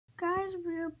guys?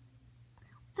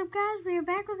 What's up, guys? We are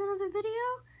back with another video,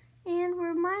 and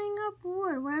we're mining up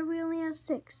wood. Why do we only have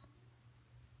 6?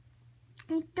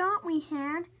 I thought we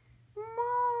had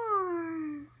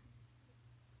more.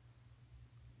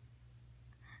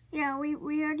 Yeah, we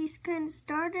already kind of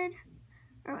started,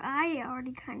 or I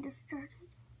already kind of started.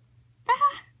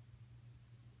 Ah!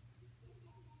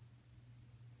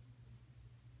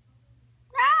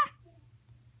 Ah!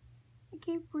 I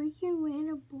keep breaking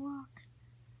random blocks.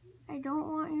 I don't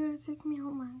want you to kick me out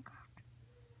of Minecraft.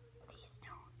 Please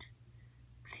don't.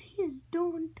 Please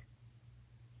don't.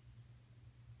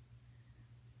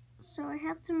 So I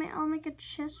have to I'll make a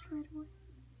chest right away.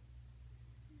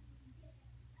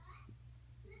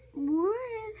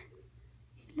 Wood.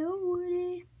 Hello,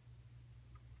 Woody.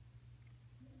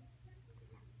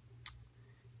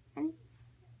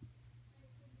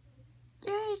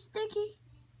 Yay, sticky.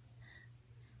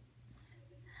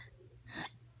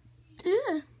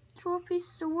 Ew, 4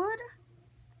 pieces of wood.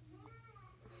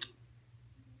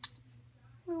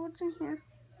 Wait, what's in here?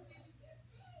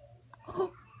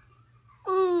 Oh.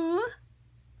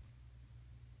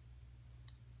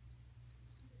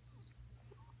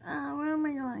 Where am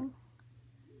I going?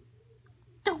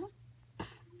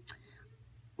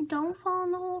 Don't fall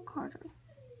in the hole, Carter.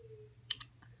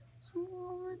 Some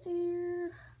over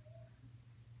there.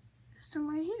 Some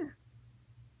right here.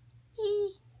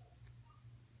 Eee.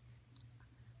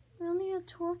 We only have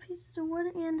 12 pieces of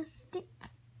wood and a stick.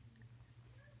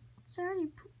 It's already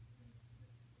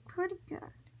pretty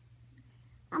good.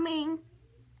 I mean,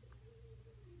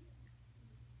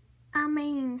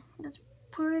 that's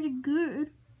pretty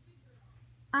good.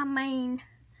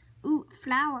 Ooh,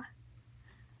 flour.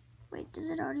 Wait, does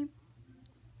it already?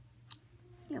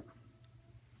 Yep.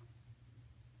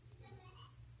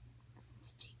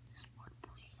 Take this wood,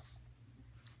 please.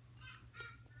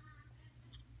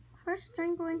 First,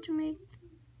 I'm going to make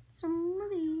some of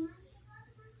these.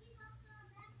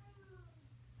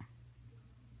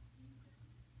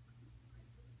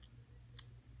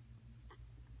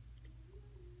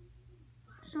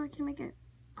 So I can make a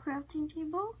crafting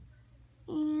table.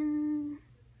 And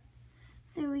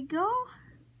there we go.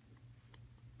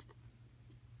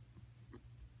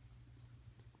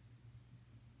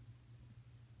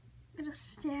 Got a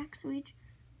stack, so each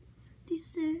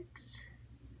 56.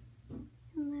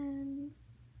 And then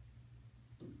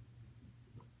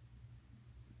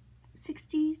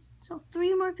 60s. So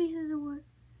 3 more pieces of wood.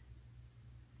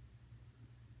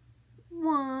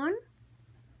 1,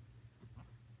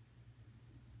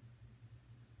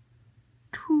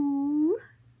 2,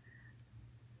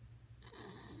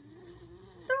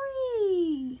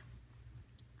 3.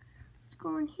 Let's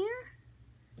go in here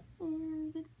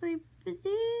and get 3 of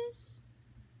these.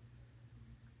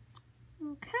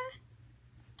 Okay.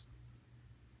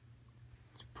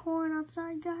 It's pouring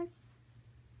outside, guys.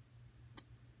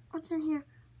 What's in here?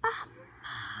 Ah,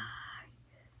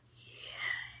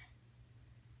 yes.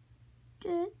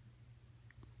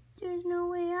 There's no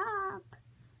way up.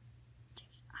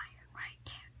 There's iron right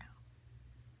there, though.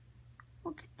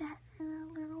 We'll get that in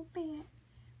a little bit.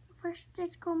 First,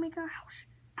 let's go make our house.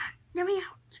 Ah, let me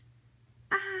out.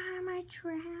 Ah, am I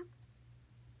trapped?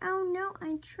 Oh no,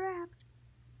 I'm trapped.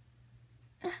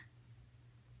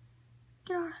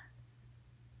 Get out.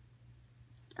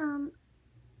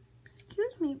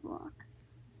 Excuse me, block.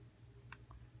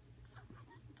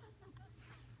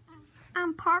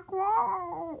 I'm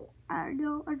parkour. I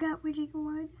know, I got really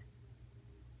good.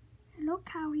 Hello,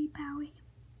 Cowie Powie.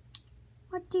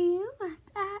 What do you want?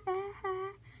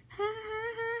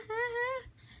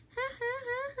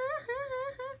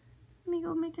 Let me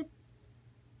go make a.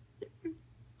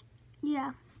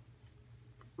 Yeah.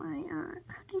 My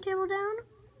crafting table down.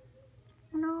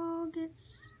 And I'll get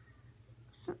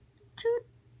some 2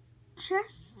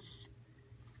 chests.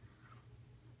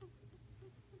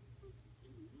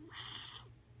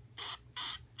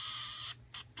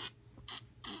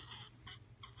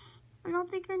 I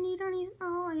don't think I need any.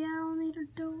 Oh yeah, I'll need a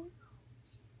door.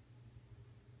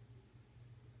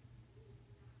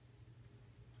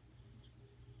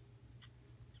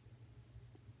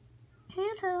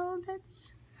 Handheld.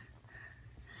 Let's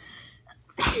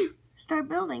start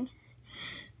building.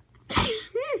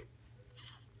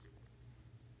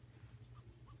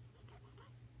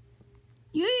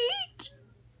 Yeet!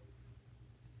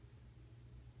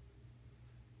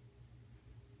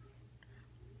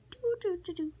 Do do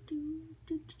do do do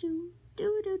do do do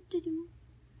do do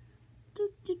do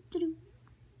do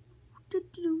do do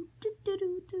do do do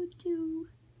do do.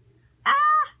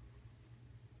 Ah!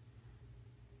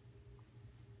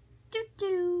 Do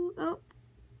do. Oh,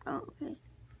 okay.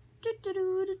 Do do do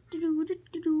do do do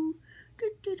do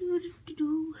do do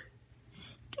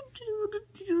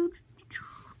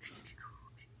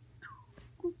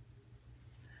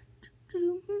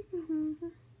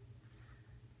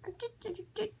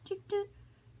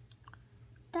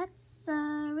That's a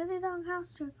really long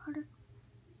house here, Carter.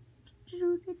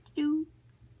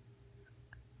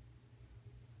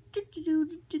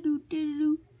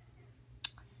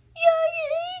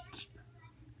 Yikes!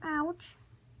 Ouch.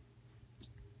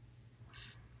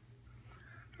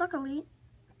 Luckily,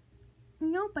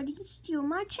 nobody can steal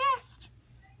my chest.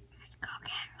 Let's go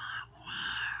get more.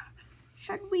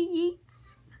 Should we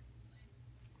eat?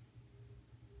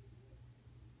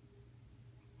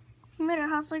 We made a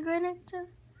house like right next to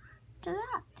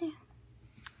that thing.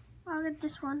 I'll get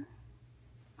this one.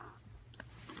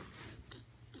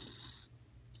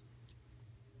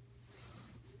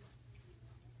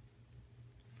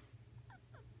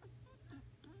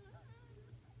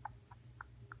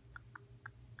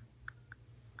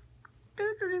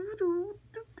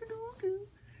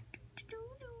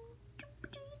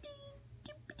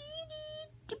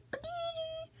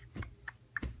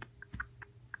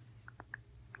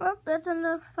 Well, that's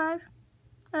enough. 5,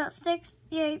 6,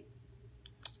 8.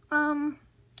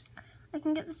 I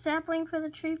can get the sapling for the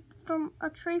tree from a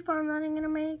tree farm that I'm gonna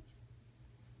make.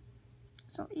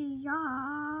 So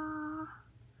yeah,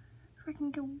 if I can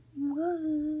get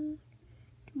wood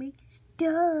to make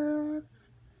stuff,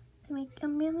 to make a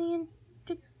million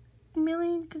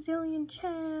gazillion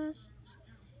chests,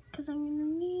 cause I'm gonna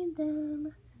need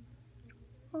them.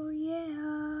 Oh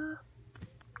yeah.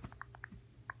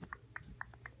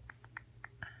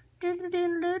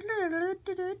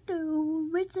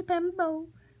 It's a Pambo.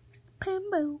 It's the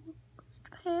Pambo. It's the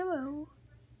Pambo.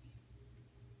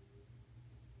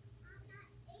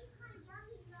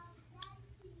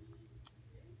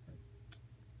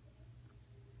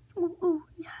 Ooh,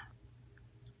 yeah.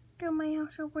 Get my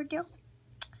house over there.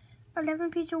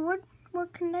 11 pieces of wood.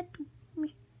 What can that do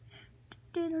me?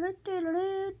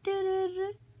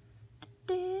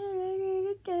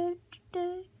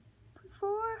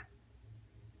 Four.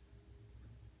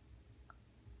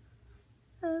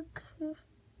 Okay.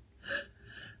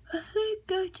 I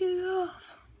think I took off.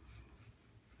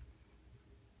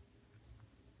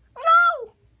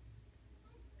 No!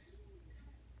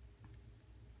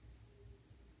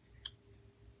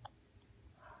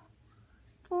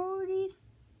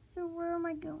 So where am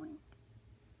I going?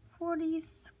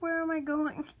 40th, where am I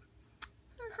going?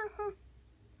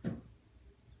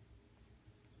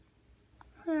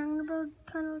 I'm gonna build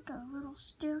kind of like a little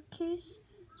staircase.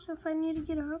 So if I need to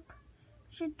get up, I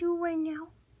should do it right now.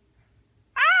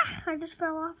 Ah! I just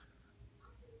fell off.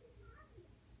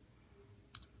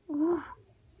 Ooh.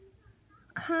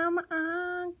 Come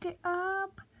on, get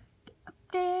up. Get up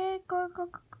there. Go, go,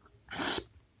 go, go.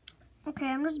 Okay,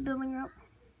 I'm just building up.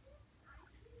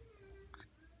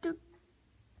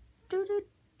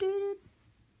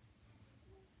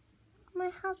 My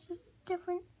house is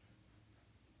different.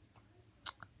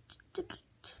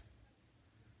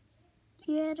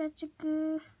 Yeah, that's a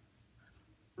good.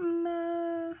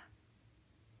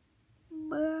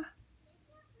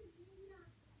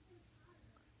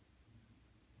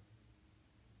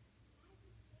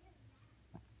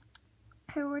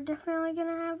 Okay, we're definitely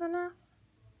gonna have enough.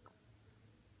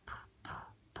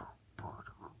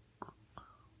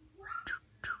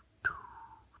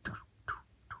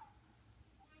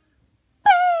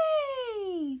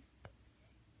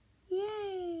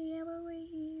 Yay! I'm over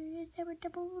here. Let's have a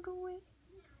double the way.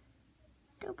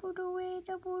 Double the way,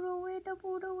 double the way,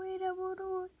 double the way, double the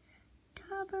way.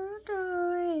 Double the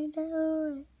way,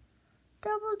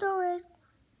 double the way.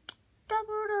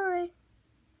 Double the way.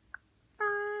 I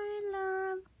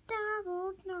love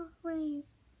double the ways.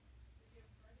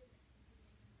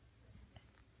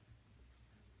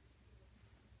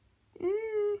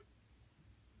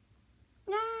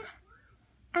 Nah.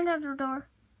 Another door.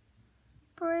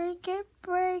 Break it,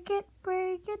 break it,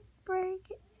 break it, break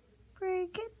it,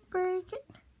 break it, break it.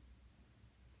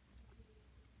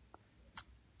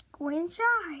 Go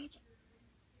inside.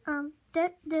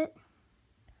 That,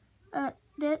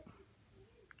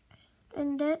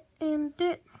 and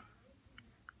that.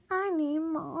 I need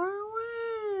more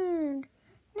wood.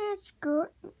 Let's go.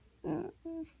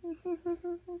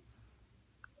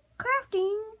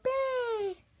 Crafting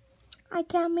bed. I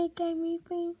can't make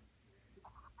anything.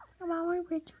 I'm on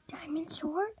with a diamond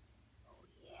sword. Oh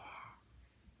yeah.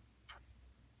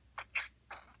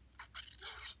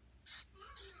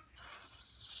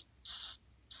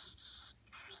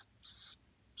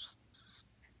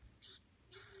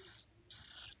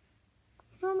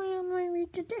 How am I on my way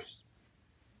to this?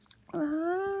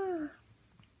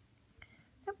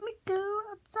 Let me go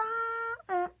outside.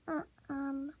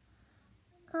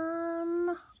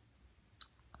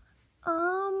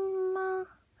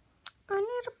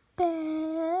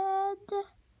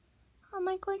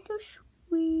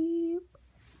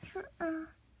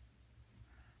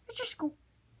 Let's just go.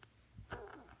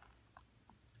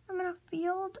 I'm in a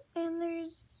field and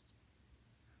there's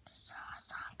a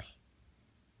zombie.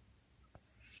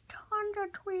 There's tons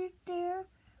of trees there,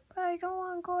 but I don't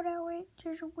want to go that way.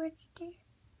 There's a witch there.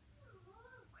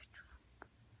 Witch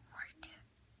right there.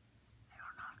 I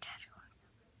don't know if that's going to,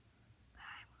 but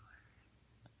I'm worried.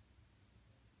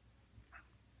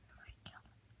 If I kill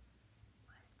the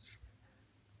witch.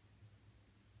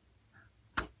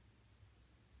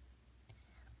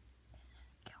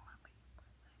 Kill him.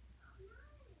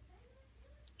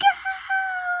 Go!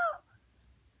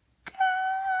 Go!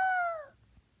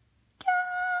 Go!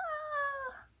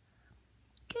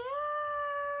 Go!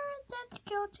 That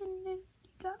skeleton, you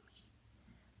got me.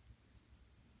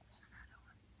 There's another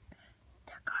one.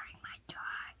 They're guarding my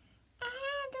door.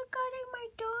 They're guarding my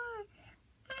door.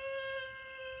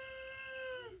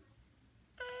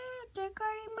 They're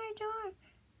guarding my door.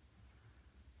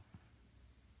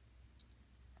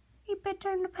 You better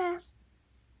turn to pass.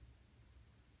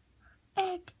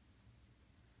 Egg.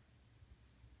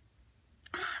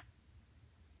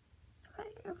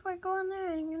 If I go in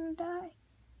there, I'm gonna die.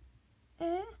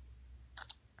 Let's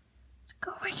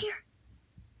go right here.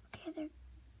 Okay, there.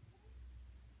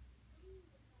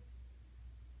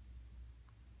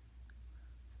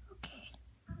 Okay.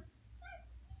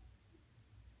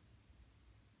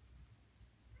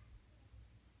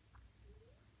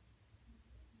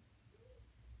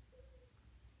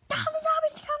 Ah, the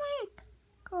zombie's coming!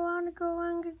 Go on, go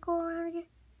on, go around again.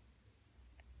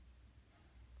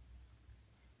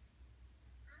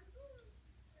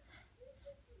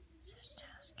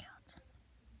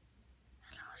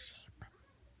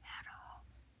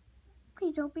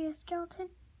 Please don't be a skeleton.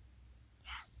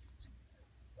 Yes.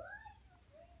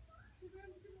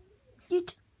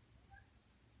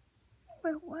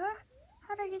 Wait, what?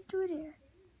 How did I get through there?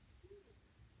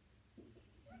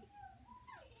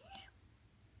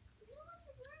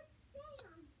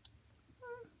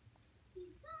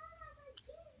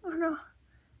 Oh no,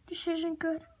 this isn't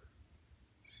good.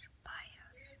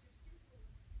 Spiders.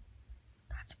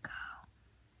 Let's go.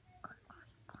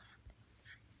 Quickly plant these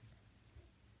trees.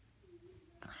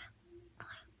 Plant.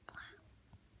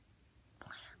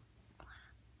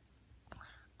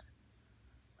 Wait.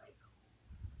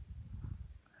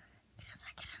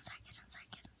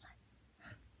 Get inside.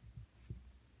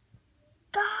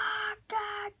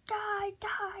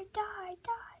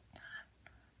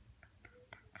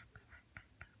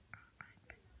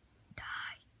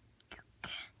 Die. You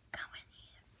can't come in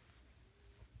here.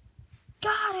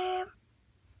 Got him!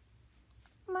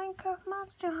 Minecraft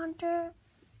Monster Hunter.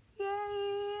 Yay!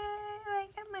 I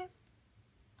got my...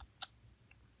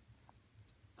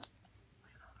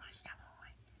 put my stuff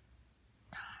away.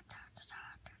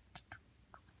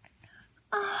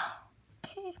 Oh,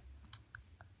 okay.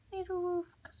 Need a roof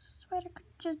because the spider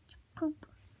could just poop.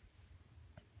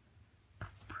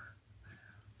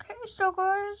 Okay, so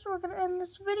guys, we're gonna end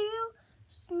this video.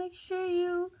 Just make sure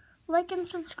you like and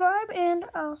subscribe, and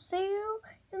I'll see you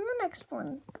in the next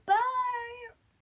one. Bye!